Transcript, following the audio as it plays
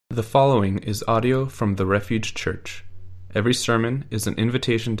The following is audio from the Refuge Church. Every sermon is an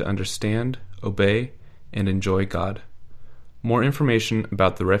invitation to understand, obey, and enjoy God. More information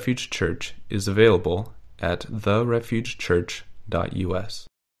about the Refuge Church is available at therefugechurch.us.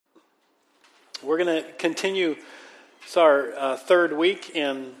 We're going to continue. It's our third week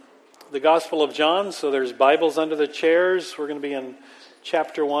in the Gospel of John, so there's Bibles under the chairs. We're going to be in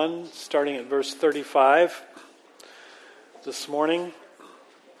chapter 1, starting at verse 35 this morning.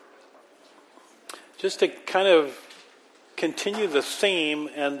 Just to kind of continue the theme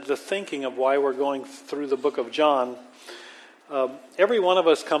and the thinking of why we're going through the book of John. Every one of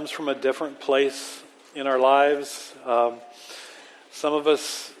us comes from a different place in our lives. Some of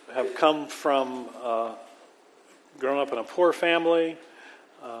us have come from grown up in a poor family,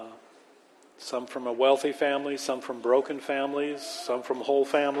 some from a wealthy family, some from broken families, some from whole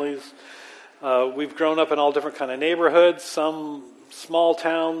families. We've grown up in all different kind of neighborhoods, some small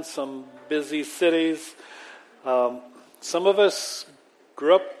towns, some busy cities. Some of us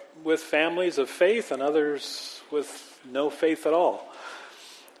grew up with families of faith and others with no faith at all.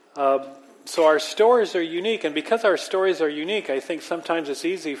 So our stories are unique, and because our stories are unique, I think sometimes it's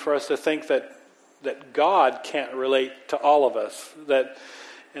easy for us to think that God can't relate to all of us.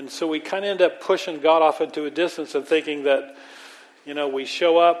 And so we kind of end up pushing God off into a distance and thinking that, we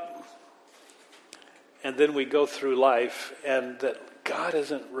show up and then we go through life, and that God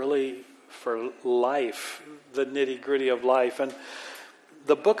isn't really for life, the nitty-gritty of life. And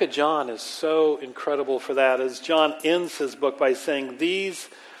the book of John is so incredible for that, as John ends his book by saying, "These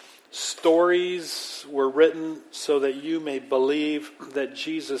stories were written so that you may believe that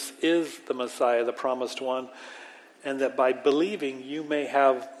Jesus is the Messiah, the promised one, and that by believing you may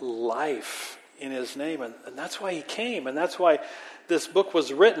have life in his name." And that's why he came, and that's why this book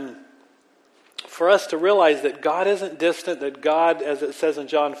was written, for us to realize that God isn't distant, that God, as it says in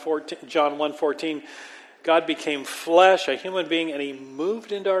John 1:14, God became flesh, a human being, and he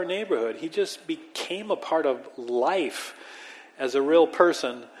moved into our neighborhood. He just became a part of life as a real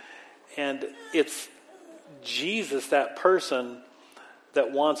person. And it's Jesus, that person, that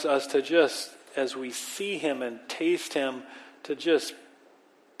wants us to just, as we see him and taste him, to just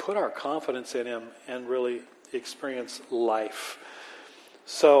put our confidence in him and really experience life.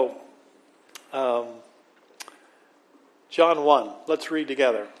 So, John 1, let's read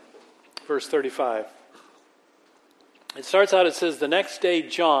together. Verse 35. It starts out, it says, "The next day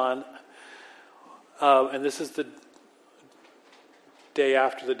John," and this is the day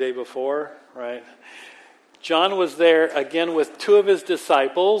after the day before, right? "John was there again with two of his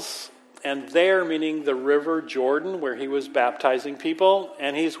disciples," and there meaning the river Jordan where he was baptizing people,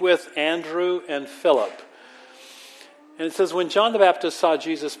 and he's with Andrew and Philip. And it says, "When John the Baptist saw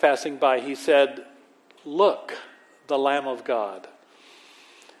Jesus passing by, he said, 'Look, the Lamb of God.'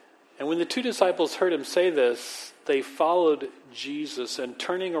 And when the two disciples heard him say this, they followed Jesus. And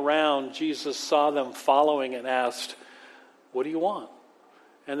turning around, Jesus saw them following and asked, 'What do you want?'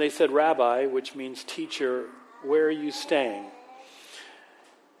 And they said, 'Rabbi,' which means teacher, 'where are you staying?'"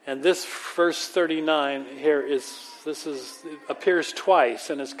 And this verse 39 here it appears twice,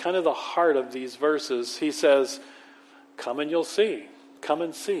 and it's kind of the heart of these verses. He says, "Come and you'll see. Come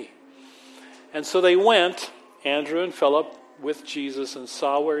and see." And so they went, Andrew and Philip, with Jesus and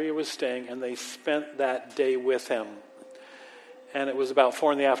saw where he was staying, and they spent that day with him. And it was about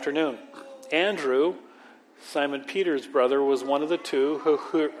 4 p.m. Andrew, Simon Peter's brother, was one of the two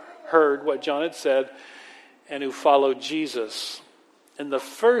who heard what John had said and who followed Jesus. And the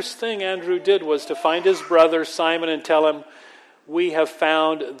first thing Andrew did was to find his brother Simon and tell him, "We have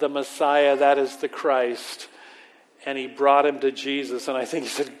found the Messiah, that is the Christ." And he brought him to Jesus, and I think he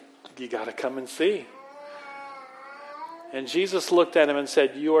said, "You got to come and see." And Jesus looked at him and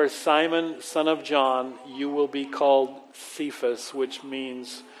said, "You are Simon, son of John. You will be called Cephas," which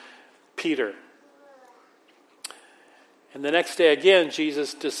means Peter. And the next day again,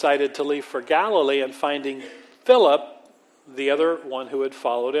 Jesus decided to leave for Galilee, and finding Philip, the other one who had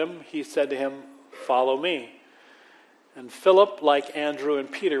followed him, he said to him, "Follow me." And Philip, like Andrew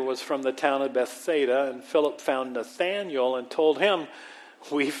and Peter, was from the town of Bethsaida, and Philip found Nathanael and told him,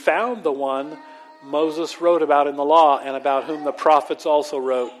 "We found the one Moses wrote about in the law, and about whom the prophets also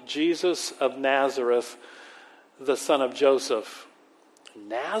wrote, Jesus of Nazareth, the son of Joseph."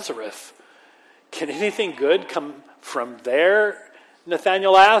 Nazareth? Can anything good come from there?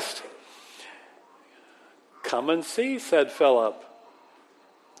 Nathanael asked. "Come and see," said Philip.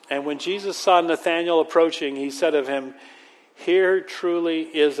 And when Jesus saw Nathanael approaching, he said of him, "Here truly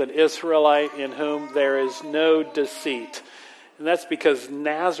is an Israelite in whom there is no deceit." And that's because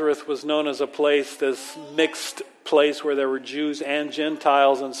Nazareth was known as a place, this mixed place where there were Jews and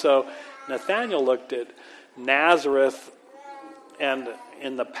Gentiles. And so Nathanael looked at Nazareth, and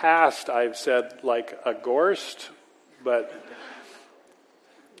in the past I've said like a Gorst, but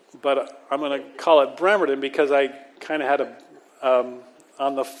I'm going to call it Bremerton because I kind of had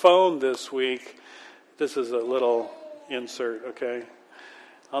on the phone this week. This is a little insert, okay?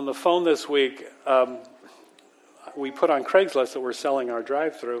 On the phone this week, we put on Craigslist that we're selling our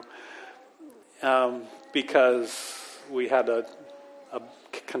drive-thru because we had a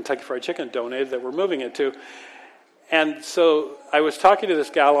Kentucky Fried Chicken donated that we're moving it to. And so I was talking to this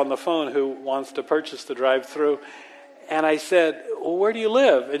gal on the phone who wants to purchase the drive-thru, and I said, well, where do you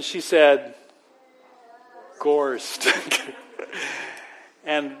live? And she said, Gorst.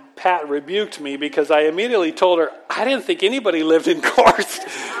 And Pat rebuked me because I immediately told her I didn't think anybody lived in Gorst.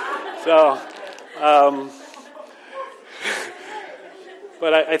 So,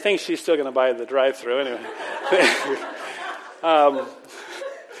 but I think she's still going to buy the drive-thru anyway.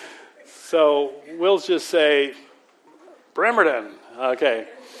 So we'll just say Bremerton. Okay.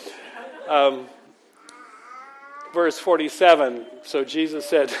 Verse 47. So Jesus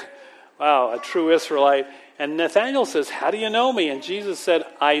said, wow, a true Israelite. And Nathanael says, how do you know me? And Jesus said,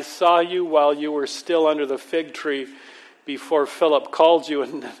 I saw you while you were still under the fig tree before Philip called you.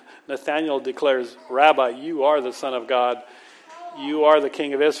 And Nathanael declares, Rabbi, you are the Son of God. You are the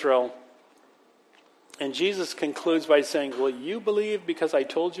King of Israel. And Jesus concludes by saying, will you believe because I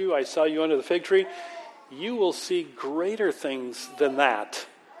told you I saw you under the fig tree? You will see greater things than that.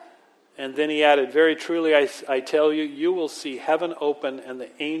 And then he added, very truly I tell you, you will see heaven open and the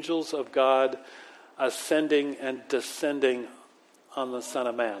angels of God ascending and descending on the Son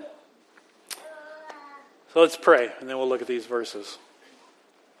of Man. So let's pray, and then we'll look at these verses.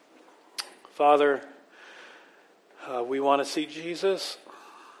 Father, we want to see Jesus.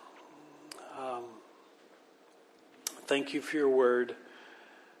 Thank you for your word.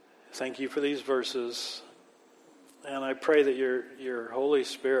 Thank you for these verses. And I pray that your Holy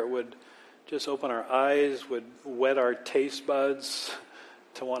Spirit would just open our eyes, would whet our taste buds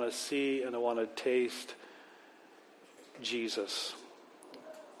to want to see and to want to taste Jesus.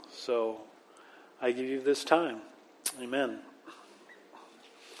 So I give you this time. Amen.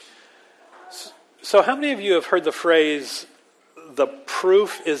 So how many of you have heard the phrase, the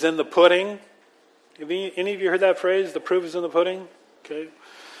proof is in the pudding? Have any of you heard that phrase, the proof is in the pudding? Okay.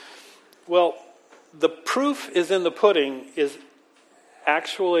 Well, the proof is in the pudding is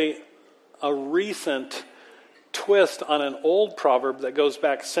actually a recent twist on an old proverb that goes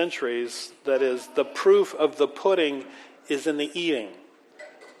back centuries. That is, the proof of the pudding is in the eating.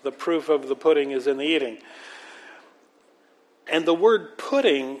 The proof of the pudding is in the eating. And the word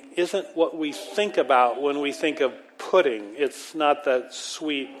pudding isn't what we think about when we think of pudding. It's not that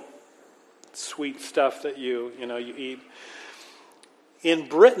sweet stuff that you eat. In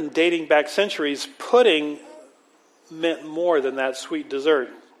Britain, dating back centuries, pudding meant more than that sweet dessert.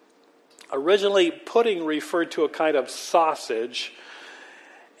 Originally, pudding referred to a kind of sausage,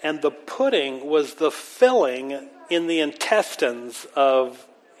 and the pudding was the filling in the intestines of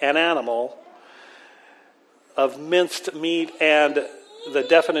an animal of minced meat, and the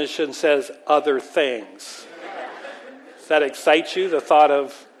definition says other things. Does that excite you, the thought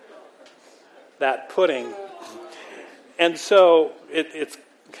of that pudding? And so it's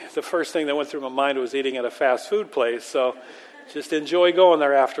the first thing that went through my mind was eating at a fast food place. So just enjoy going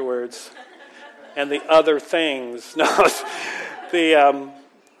there afterwards. And the other things.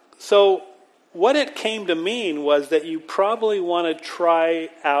 So what it came to mean was that you probably want to try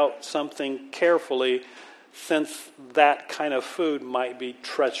out something carefully, since that kind of food might be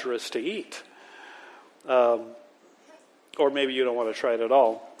treacherous to eat. Or maybe you don't want to try it at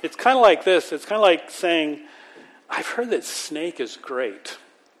all. It's kind of like this. It's kind of like saying, I've heard that snake is great.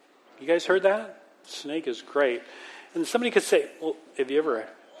 You guys heard that? Snake is great. And somebody could say, well, have you ever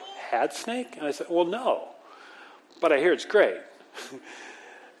had snake? And I said, well, no. But I hear it's great.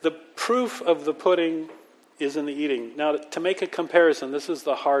 The proof of the pudding is in the eating. Now, to make a comparison, this is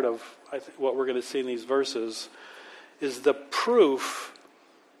the heart of what we're going to see in these verses, is the proof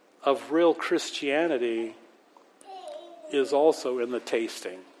of real Christianity is also in the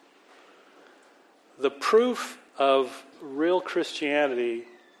tasting. The proof of real Christianity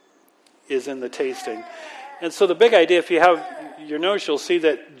is in the tasting. And so the big idea, if you have your notes, you'll see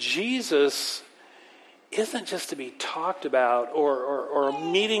that Jesus isn't just to be talked about or a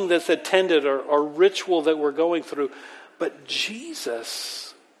meeting that's attended or ritual that we're going through, but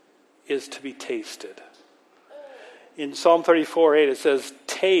Jesus is to be tasted. In Psalm 34:8 it says,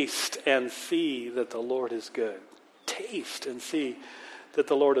 taste and see that the Lord is good. taste and see that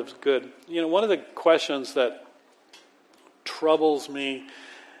the Lord is good. You know, one of the questions that troubles me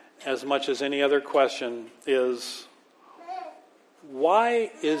as much as any other question is,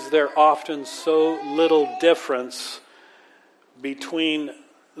 why is there often so little difference between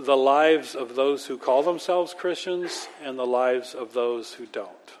the lives of those who call themselves Christians and the lives of those who don't?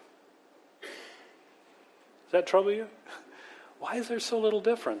 Does that trouble you? Why is there so little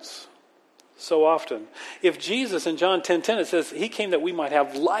difference so often? If Jesus in John 10:10, it says he came that we might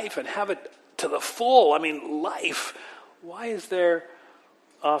have life and have it to the full. I mean, life. Why is there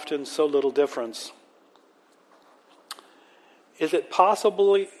often so little difference? Is it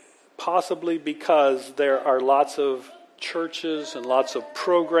possibly because there are lots of churches and lots of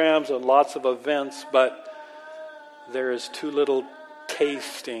programs and lots of events, but there is too little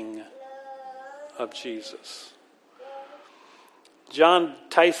tasting of Jesus? John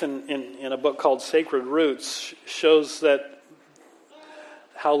Tyson, in a book called Sacred Roots, shows that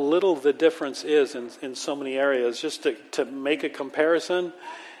how little the difference is in so many areas. Just to make a comparison,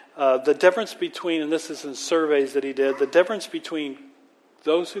 the difference between, and this is in surveys that he did, the difference between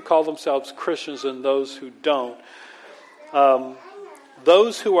those who call themselves Christians and those who don't.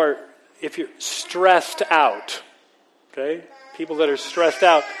 Those who are, if you're stressed out, okay, people that are stressed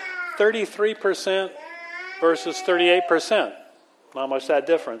out, 33% versus 38%. Not much that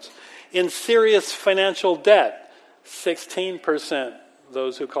difference. In serious financial debt, 16%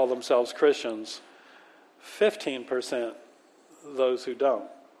 those who call themselves Christians, 15% those who don't.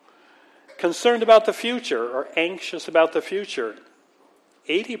 Concerned about the future or anxious about the future,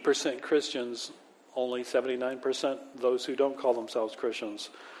 80% Christians, only 79% those who don't call themselves Christians.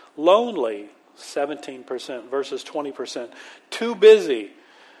 Lonely, 17% versus 20%. Too busy,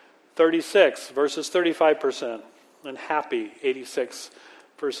 36 versus 35%. And happy, 86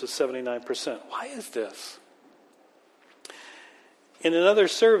 versus 79%. Why is this? In another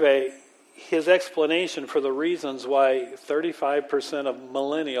survey, his explanation for the reasons why 35% of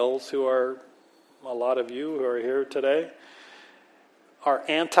millennials, who are a lot of you who are here today, are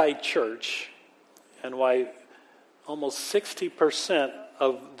anti-church, and why almost 60%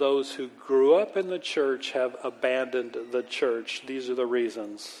 of those who grew up in the church have abandoned the church. These are the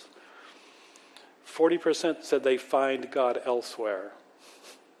reasons. 40% said they find God elsewhere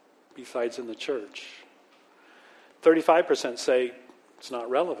besides in the church. 35% say it's not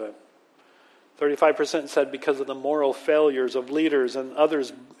relevant. 35% said because of the moral failures of leaders, and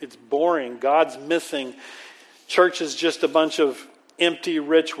others, it's boring. God's missing. Church is just a bunch of empty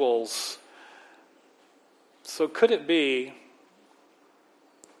rituals. So could it be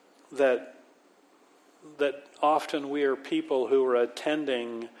that often we are people who are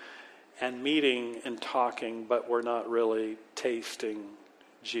attending and meeting and talking, but we're not really tasting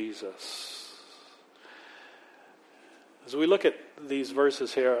Jesus? As we look at these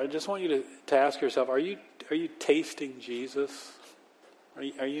verses here, I just want you to ask yourself, are you tasting Jesus?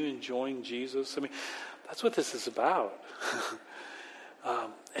 Are you enjoying Jesus? I mean, that's what this is about.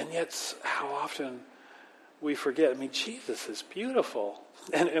 And yet, how often we forget. I mean, Jesus is beautiful.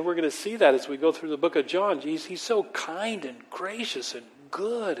 And we're going to see that as we go through the book of John. He's so kind and gracious and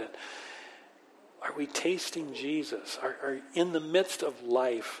good. And are we tasting Jesus? Are in the midst of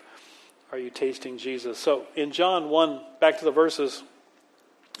life, are you tasting Jesus? So in John 1, back to the verses,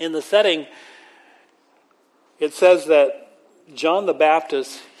 in the setting, it says that John the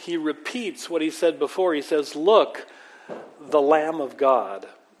Baptist, he repeats what he said before. He says, "Look, the Lamb of God."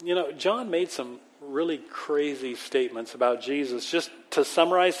 You know, John made some really crazy statements about Jesus. Just to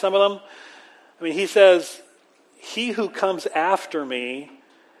summarize some of them, I mean, he says, "He who comes after me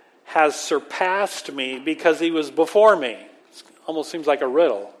has surpassed me because he was before me." It almost seems like a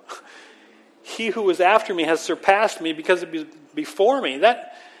riddle. He who was after me has surpassed me because he was before me.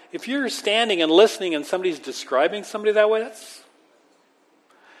 That, if you're standing and listening and somebody's describing somebody that way,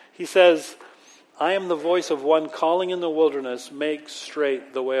 he says, "I am the voice of one calling in the wilderness, make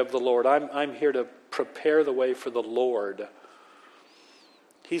straight the way of the Lord." I'm here to prepare the way for the Lord.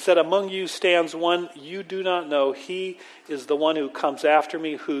 He said, "Among you stands one you do not know. He is the one who comes after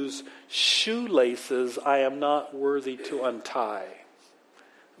me, whose shoelaces I am not worthy to untie."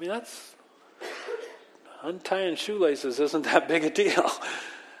 I mean, that's untying shoelaces isn't that big a deal.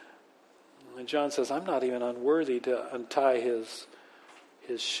 And John says, I'm not even unworthy to untie his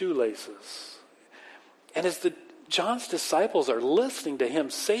shoelaces. And as John's disciples are listening to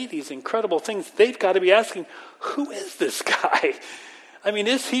him say these incredible things, they've got to be asking, who is this guy? I mean,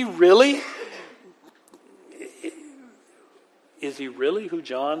 is he really who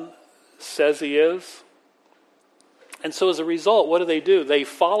John says he is? And so as a result, what do? They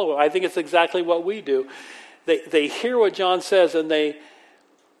follow him. I think it's exactly what we do. they hear what John says and they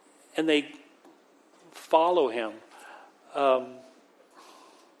follow him. I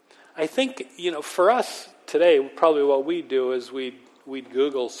think, for us today, probably what we do is we'd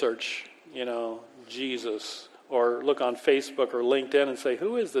Google search, Jesus, or look on Facebook or LinkedIn and say,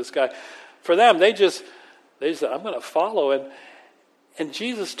 who is this guy? For them, they just say, I'm going to follow. And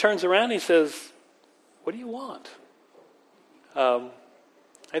Jesus turns around and he says, what do you want?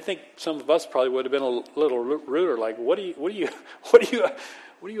 I think some of us probably would have been a little ruder, like, what are you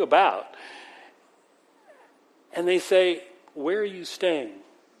about? And they say, where are you staying?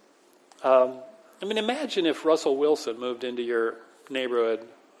 Imagine if Russell Wilson moved into your neighborhood.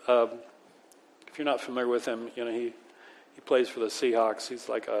 If you're not familiar with him, he plays for the Seahawks. He's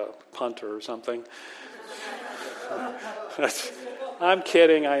like a punter or something. I'm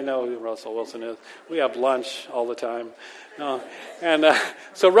kidding. I know who Russell Wilson is. We have lunch all the time. No. And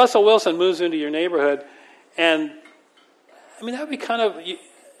so Russell Wilson moves into your neighborhood, and that would be kind of,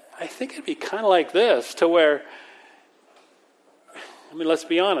 I think it'd be kind of like this, to where, let's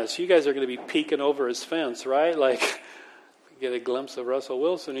be honest, you guys are going to be peeking over his fence, right? Like, get a glimpse of Russell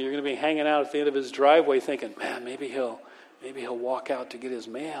Wilson, and you're going to be hanging out at the end of his driveway thinking, man, maybe he'll walk out to get his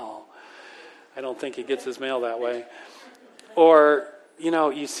mail. I don't think he gets his mail that way. Or,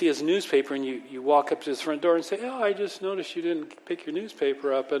 you see his newspaper and you walk up to his front door and say, oh, I just noticed you didn't pick your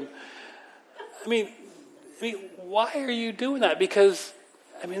newspaper up. And, why are you doing that? Because,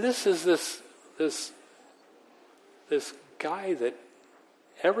 this is this guy that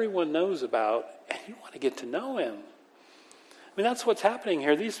everyone knows about, and you want to get to know him. That's what's happening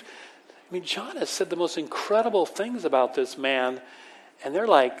here. John has said the most incredible things about this man, and they're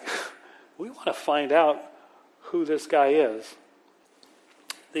like, we want to find out who this guy is.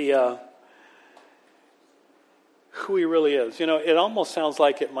 Who he really is. It almost sounds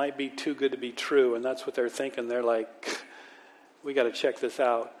like it might be too good to be true, and that's what they're thinking. They're like, we got to check this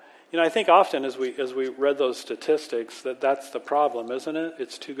out. I think often as we read those statistics, that's the problem, isn't it?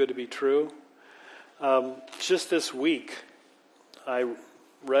 It's too good to be true. Just this week, I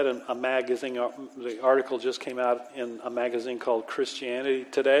read a magazine. The article just came out in a magazine called Christianity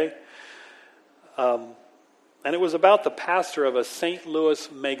Today. And it was about the pastor of a St. Louis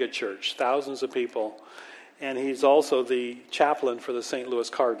megachurch, thousands of people. And he's also the chaplain for the St. Louis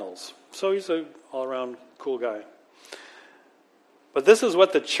Cardinals. So he's an all-around cool guy. But this is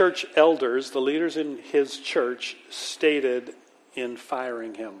what the church elders, the leaders in his church, stated in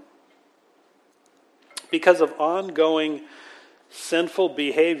firing him. Because of ongoing sinful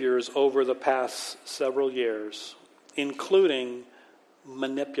behaviors over the past several years, including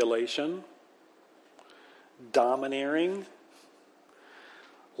manipulation, domineering,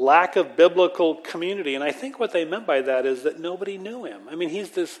 lack of biblical community. And I think what they meant by that is that nobody knew him.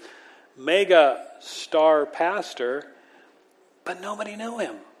 He's this mega star pastor, but nobody knew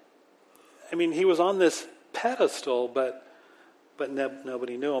him. He was on this pedestal, but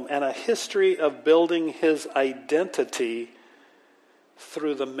nobody knew him. And a history of building his identity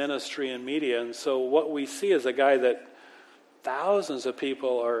through the ministry and media. And so what we see is a guy that thousands of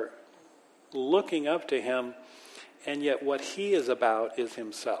people are looking up to him, and yet what he is about is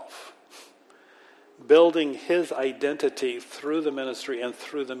himself. Building his identity through the ministry and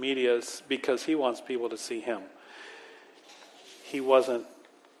through the media because he wants people to see him. He wasn't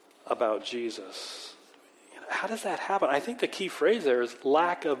about Jesus. How does that happen? I think the key phrase there is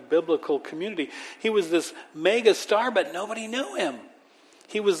lack of biblical community. He was this mega star, but nobody knew him.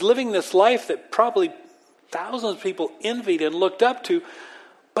 He was living this life that probably thousands of people envied and looked up to,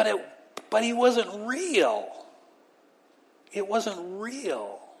 but he wasn't real. It wasn't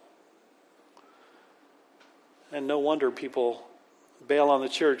real. And no wonder people bail on the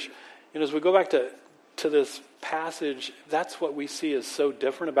church. As we go back to this passage, that's what we see is so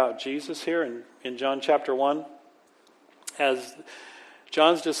different about Jesus here in John chapter 1. As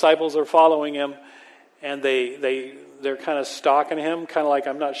John's disciples are following him, and they're kind of stalking him, kind of like,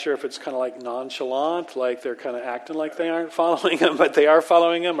 I'm not sure if it's kind of like nonchalant, like they're kind of acting like they aren't following him, but they are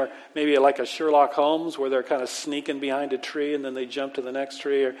following him, or maybe like a Sherlock Holmes where they're kind of sneaking behind a tree and then they jump to the next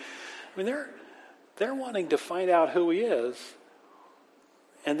tree. They're wanting to find out who he is.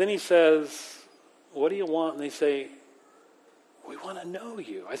 And then he says, what do you want? And they say, we want to know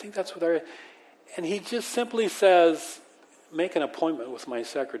you. I think that's what they're... And he just simply says, make an appointment with my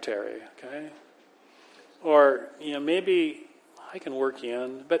secretary, okay? Or, maybe I can work you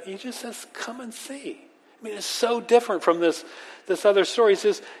in. But he just says, come and see. It's so different from this other story. He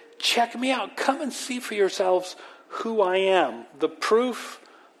says, check me out. Come and see for yourselves who I am. The proof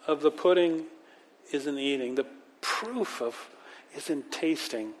of the pudding is in the eating. The proof is in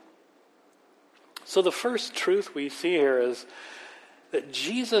tasting. So the first truth we see here is that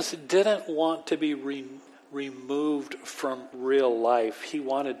Jesus didn't want to be removed from real life. He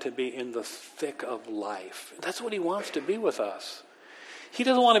wanted to be in the thick of life. That's what he wants to be with us. He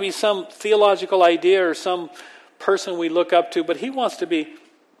doesn't want to be some theological idea or some person we look up to, but he wants to be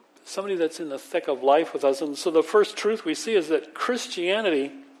somebody that's in the thick of life with us. And so the first truth we see is that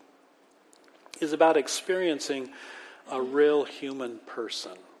Christianity is about experiencing a real human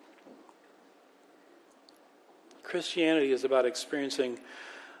person. Christianity is about experiencing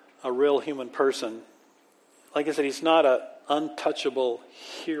a real human person. Like I said, he's not an untouchable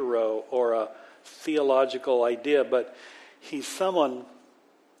hero or a theological idea, but he's someone,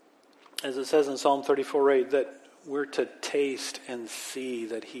 as it says in Psalm 34:8, that we're to taste and see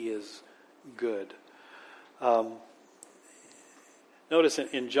that he is good. Notice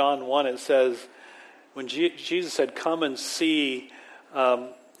in John 1 it says, when Jesus said, "Come and see,"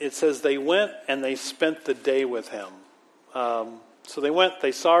 it says they went and they spent the day with him. So they went,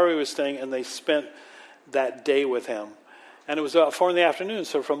 they saw where he was staying, and they spent that day with him. And it was about 4 PM.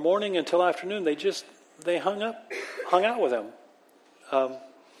 So from morning until afternoon, they hung out with him.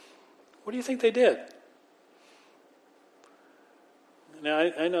 What do you think they did? Now,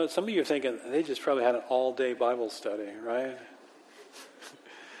 I know some of you are thinking, they just probably had an all-day Bible study, right?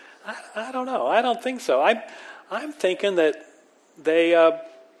 I don't know. I don't think so. I'm thinking that they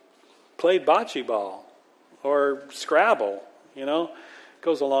played bocce ball or Scrabble,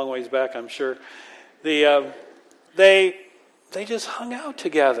 Goes a long ways back, I'm sure. They just hung out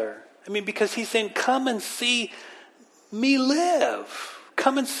together. I mean, because he's saying, come and see me live.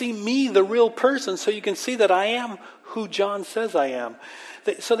 Come and see me, the real person, so you can see that I am who John says I am.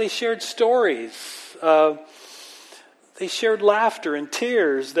 So they shared stories. They shared laughter and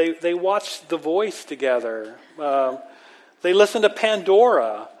tears. They watched The Voice together. They listened to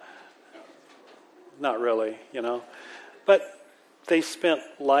Pandora. Not really, But they spent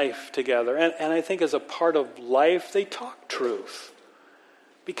life together. And I think as a part of life, they talked truth.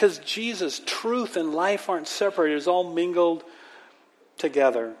 Because Jesus, truth and life aren't separated. It's all mingled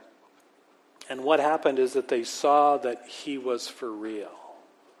together. And what happened is that they saw that he was for real.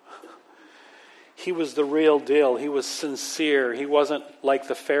 He was the real deal. He was sincere. He wasn't like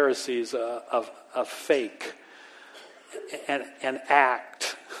the Pharisees, a fake, an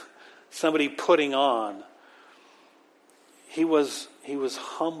act, somebody putting on. He was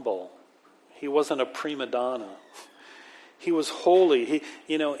humble. He wasn't a prima donna. He was holy.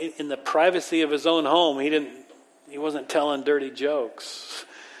 In the privacy of his own home, he wasn't telling dirty jokes.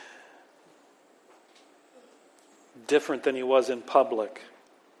 Different than he was in public.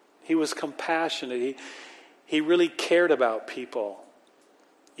 He was compassionate. He really cared about people.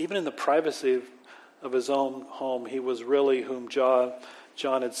 Even in the privacy of his own home, he was really whom John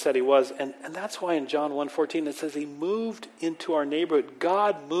had said he was. And that's why in John 1:14 it says he moved into our neighborhood.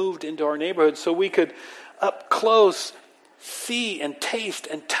 God moved into our neighborhood so we could up close see and taste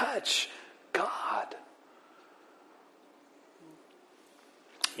and touch God.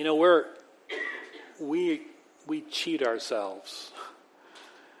 We cheat ourselves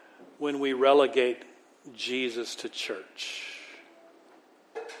when we relegate Jesus to church.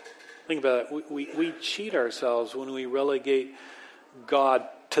 Think about it. We cheat ourselves when we relegate God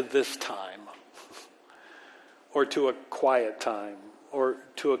to this time, or to a quiet time, or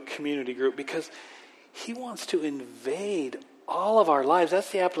to a community group, because he wants to invade all of our lives.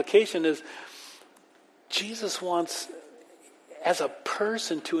 That's the application, is Jesus wants, as a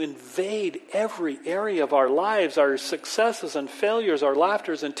person, to invade every area of our lives, our successes and failures, our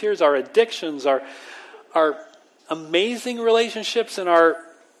laughters and tears, our addictions, our amazing relationships, and our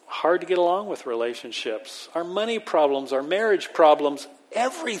hard to get along with relationships, our money problems, our marriage problems,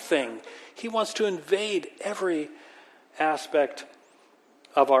 everything. He wants to invade every aspect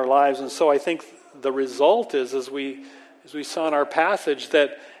of our lives. And so I think the result is, as we saw in our passage,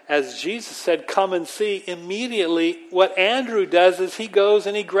 that as Jesus said, come and see, immediately what Andrew does is he goes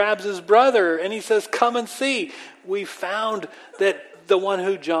and he grabs his brother and he says, come and see. We found that the one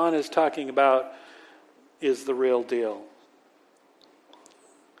who John is talking about is the real deal.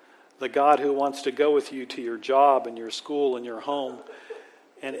 The God who wants to go with you to your job and your school and your home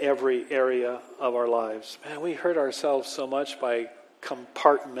and every area of our lives. Man, we hurt ourselves so much by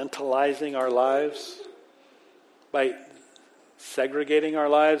compartmentalizing our lives, by segregating our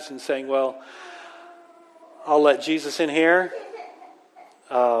lives and saying, well, I'll let Jesus in here.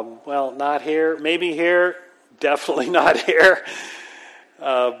 Well, not here. Maybe here. Definitely not here.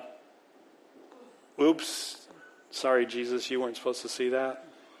 Oops. Sorry, Jesus, you weren't supposed to see that.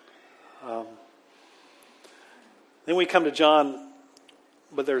 Then we come to John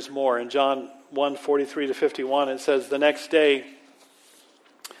But there's more. In John 1:43-51, it says, the next day,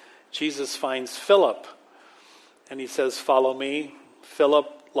 Jesus finds Philip. And he says, follow me.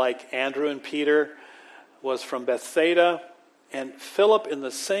 Philip, like Andrew and Peter, was from Bethsaida. And Philip, in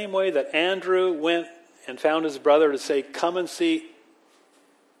the same way that Andrew went and found his brother to say, come and see,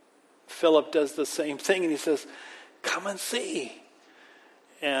 Philip does the same thing. And he says, come and see.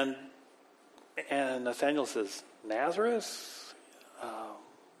 And Nathanael says, Nazareth?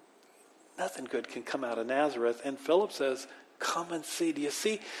 Nothing good can come out of Nazareth. And Philip says, come and see. Do you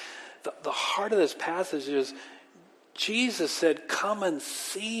see? The heart of this passage is, Jesus said, come and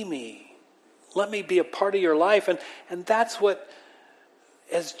see me. Let me be a part of your life. And that's what,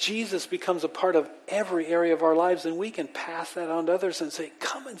 as Jesus becomes a part of every area of our lives, then we can pass that on to others and say,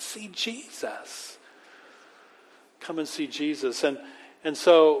 come and see Jesus. Come and see Jesus. And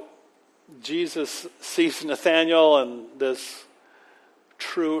so Jesus sees Nathanael and this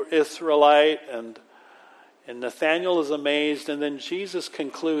true Israelite, and Nathanael is amazed, and then Jesus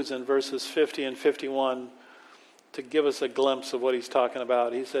concludes in verses 50 and 51 to give us a glimpse of what he's talking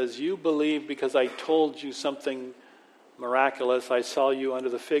about. He says, you believe because I told you something miraculous. I saw you under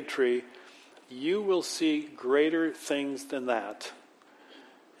the fig tree. You will see greater things than that.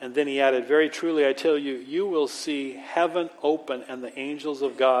 And then he added, very truly I tell you, you will see heaven open and the angels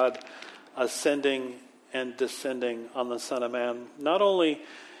of God ascending and descending on the Son of Man. Not only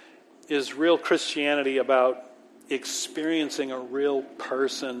is real Christianity about experiencing a real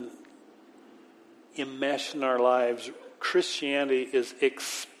person enmeshed in our lives, Christianity is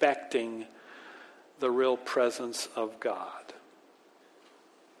expecting the real presence of God.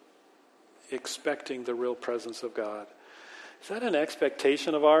 Expecting the real presence of God. Is that an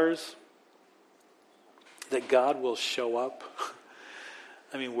expectation of ours? That God will show up?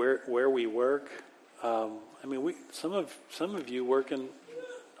 I mean, where we work. Some of you work in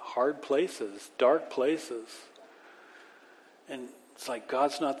hard places, dark places, and it's like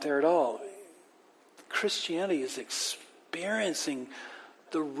God's not there at all. Christianity is experiencing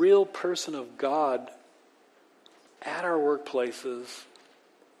the real person of God at our workplaces,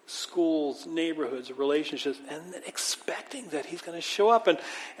 schools, neighborhoods, relationships, and expecting that he's going to show up, and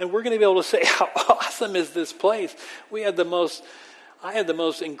we're going to be able to say, how awesome is this place? I had the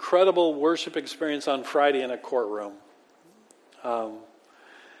most incredible worship experience on Friday in a courtroom.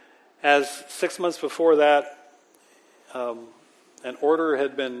 As 6 months before that, an order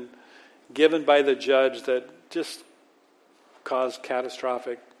had been given by the judge that just caused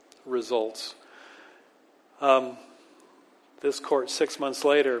catastrophic results. This court, 6 months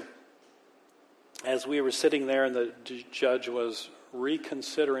later, as we were sitting there and the judge was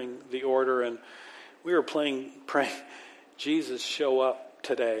reconsidering the order, and we were praying, Jesus, show up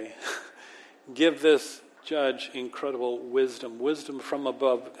today. Give this judge incredible wisdom from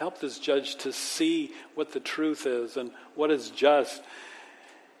above. Help this judge to see what the truth is and what is just.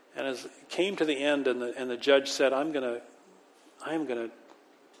 And as it came to the end, and the judge said, I am going to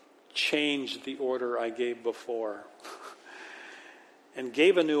change the order I gave before. And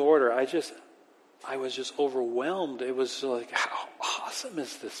gave a new order. I was just overwhelmed. It was like, how awesome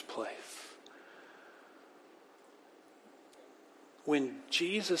is this place? When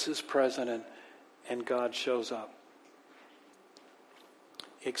Jesus is present and God shows up.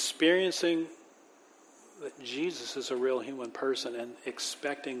 Experiencing that Jesus is a real human person and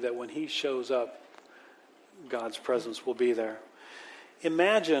expecting that when he shows up, God's presence will be there.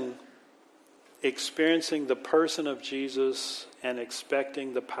 Imagine experiencing the person of Jesus and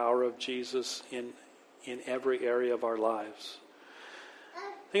expecting the power of Jesus in every area of our lives.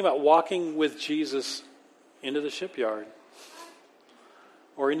 Think about walking with Jesus into the shipyard,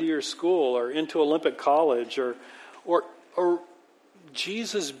 or into your school, or into Olympic College, or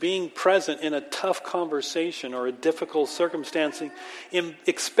Jesus being present in a tough conversation or a difficult circumstance,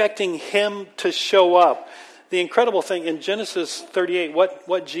 expecting him to show up. The incredible thing in Genesis 38,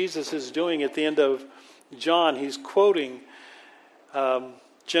 what Jesus is doing at the end of John, he's quoting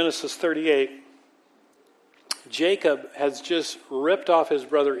Genesis 38. Jacob has just ripped off his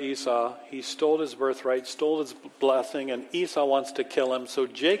brother Esau. He stole his birthright, stole his blessing, and Esau wants to kill him. So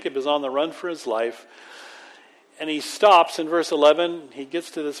Jacob is on the run for his life. And he stops in verse 11. He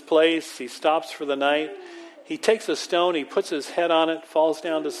gets to this place. He stops for the night. He takes a stone. He puts his head on it, falls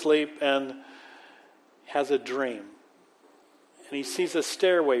down to sleep, and has a dream. And he sees a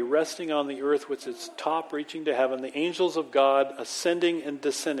stairway resting on the earth with its top reaching to heaven. The angels of God ascending and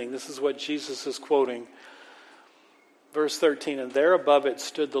descending. This is what Jesus is quoting. Verse 13, and there above it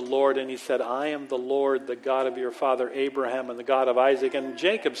stood the Lord, and he said, I am the Lord, the God of your father Abraham and the God of Isaac. And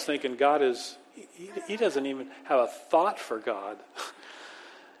Jacob's thinking God is, he doesn't even have a thought for God.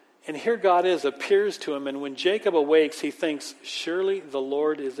 And here God appears to him, and when Jacob awakes, he thinks, surely the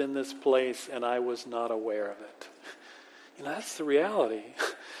Lord is in this place, and I was not aware of it. That's the reality.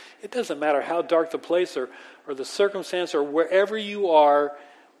 It doesn't matter how dark the place or the circumstance or wherever you are,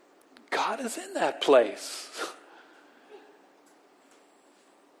 God is in that place.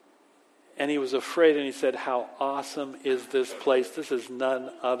 And he was afraid, and he said, how awesome is this place? This is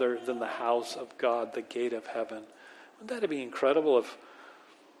none other than the house of God, the gate of heaven. Wouldn't that be incredible if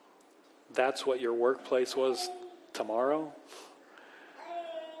that's what your workplace was tomorrow?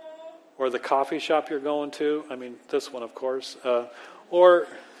 Or the coffee shop you're going to? I mean, this one, of course. Or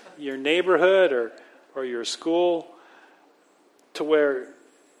your neighborhood or your school, to where,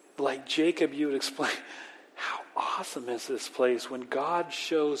 like Jacob, you would explain, how awesome is this place when God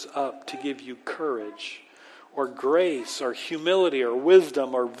shows up to give you courage or grace or humility or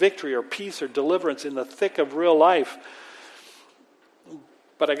wisdom or victory or peace or deliverance in the thick of real life.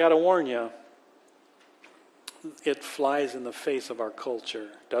 But I got to warn you, it flies in the face of our culture,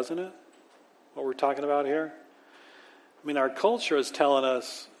 doesn't it? What we're talking about here? I mean, our culture is telling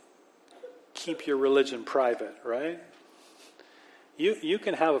us, keep your religion private, right? You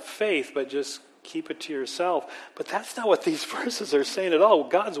can have a faith, but just keep it to yourself. But that's not what these verses are saying at all.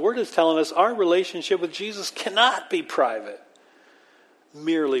 God's word is telling us our relationship with Jesus cannot be private,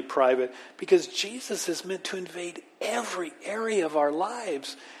 merely private, because Jesus is meant to invade every area of our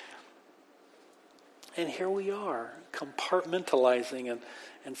lives. And here we are, compartmentalizing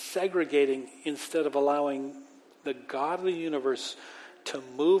and segregating instead of allowing the God of the universe to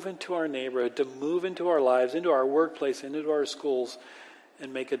move into our neighborhood, to move into our lives, into our workplace, into our schools,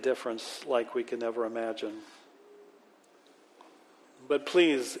 and make a difference like we can never imagine. But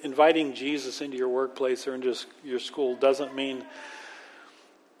please, inviting Jesus into your workplace or into your school doesn't mean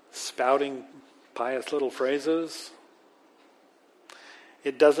spouting pious little phrases.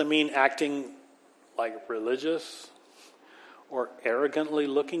 It doesn't mean acting like religious or arrogantly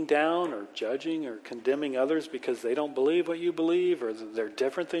looking down or judging or condemning others because they don't believe what you believe or they're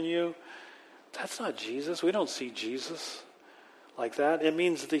different than you. That's not Jesus. We don't see Jesus like that. It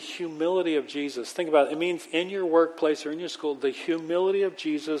means the humility of Jesus. Think about it. It means in your workplace or in your school, the humility of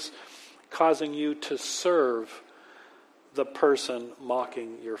Jesus causing you to serve the person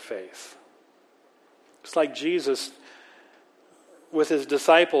mocking your faith. It's like Jesus with his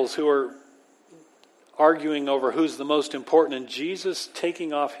disciples who are arguing over who's the most important, and Jesus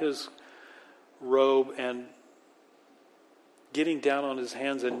taking off his robe and getting down on his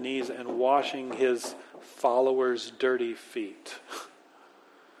hands and knees and washing his followers' dirty feet.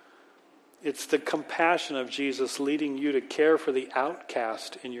 It's the compassion of Jesus leading you to care for the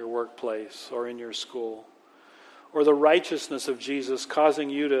outcast in your workplace or in your school. Or the righteousness of Jesus causing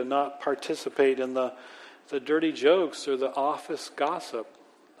you to not participate in the dirty jokes or the office gossip.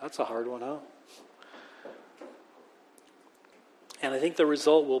 That's a hard one, huh? And I think the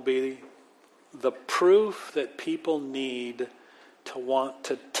result will be the proof that people need to want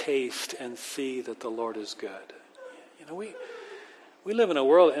to taste and see that the Lord is good. We live in a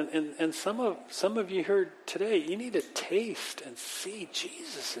world, and some of you heard today, you need to taste and see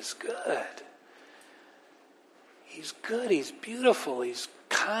Jesus is good. He's good, he's beautiful, he's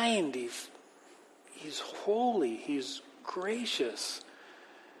kind, he's holy, he's gracious,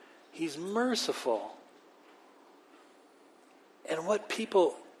 he's merciful. And what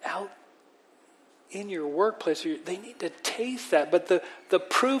people out in your workplace, they need to taste that. But the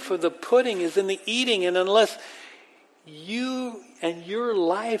proof of the pudding is in the eating. And unless you and your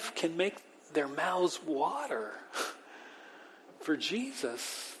life can make their mouths water for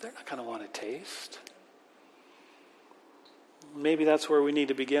Jesus, they're not going to want to taste. Maybe that's where we need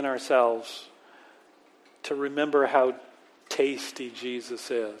to begin ourselves, to remember how tasty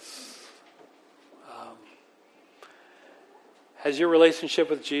Jesus is. Has your relationship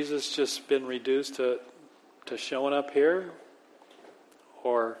with Jesus just been reduced to showing up here,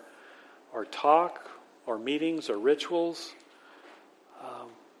 or talk, or meetings, or rituals?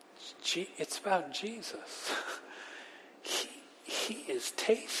 It's about Jesus. He is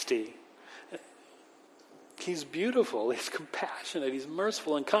tasty. He's beautiful. He's compassionate. He's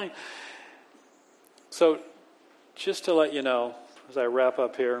merciful and kind. So, just to let you know, as I wrap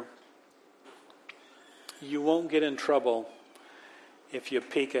up here, you won't get in trouble if you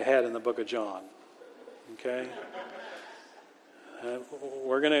peek ahead in the book of John. Okay?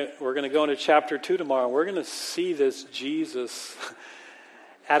 We're gonna go into chapter 2 tomorrow. We're gonna see this Jesus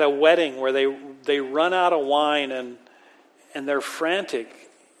at a wedding where they run out of wine and they're frantic.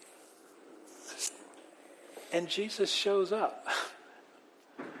 And Jesus shows up.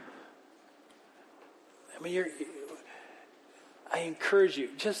 I mean, I encourage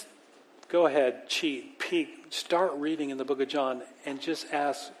you, just go ahead, cheat, peek, start reading in the book of John and just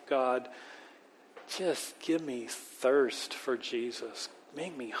ask God, just give me thirst for Jesus.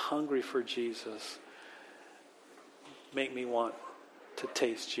 Make me hungry for Jesus. Make me want to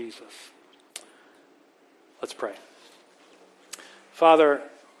taste Jesus. Let's pray. Father,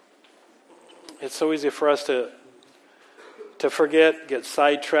 it's so easy for us to forget, get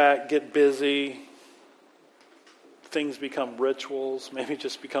sidetracked, get busy. Things become rituals. Maybe it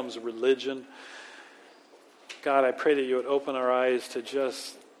just becomes religion. God, I pray that you would open our eyes to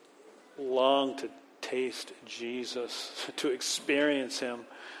just long to taste Jesus, to experience him,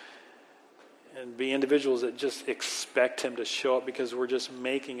 and be individuals that just expect him to show up because we're just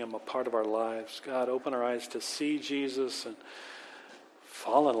making him a part of our lives. God, open our eyes to see Jesus and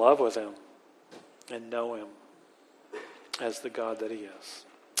fall in love with him and know him as the God that he is.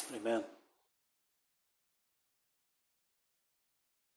 Amen.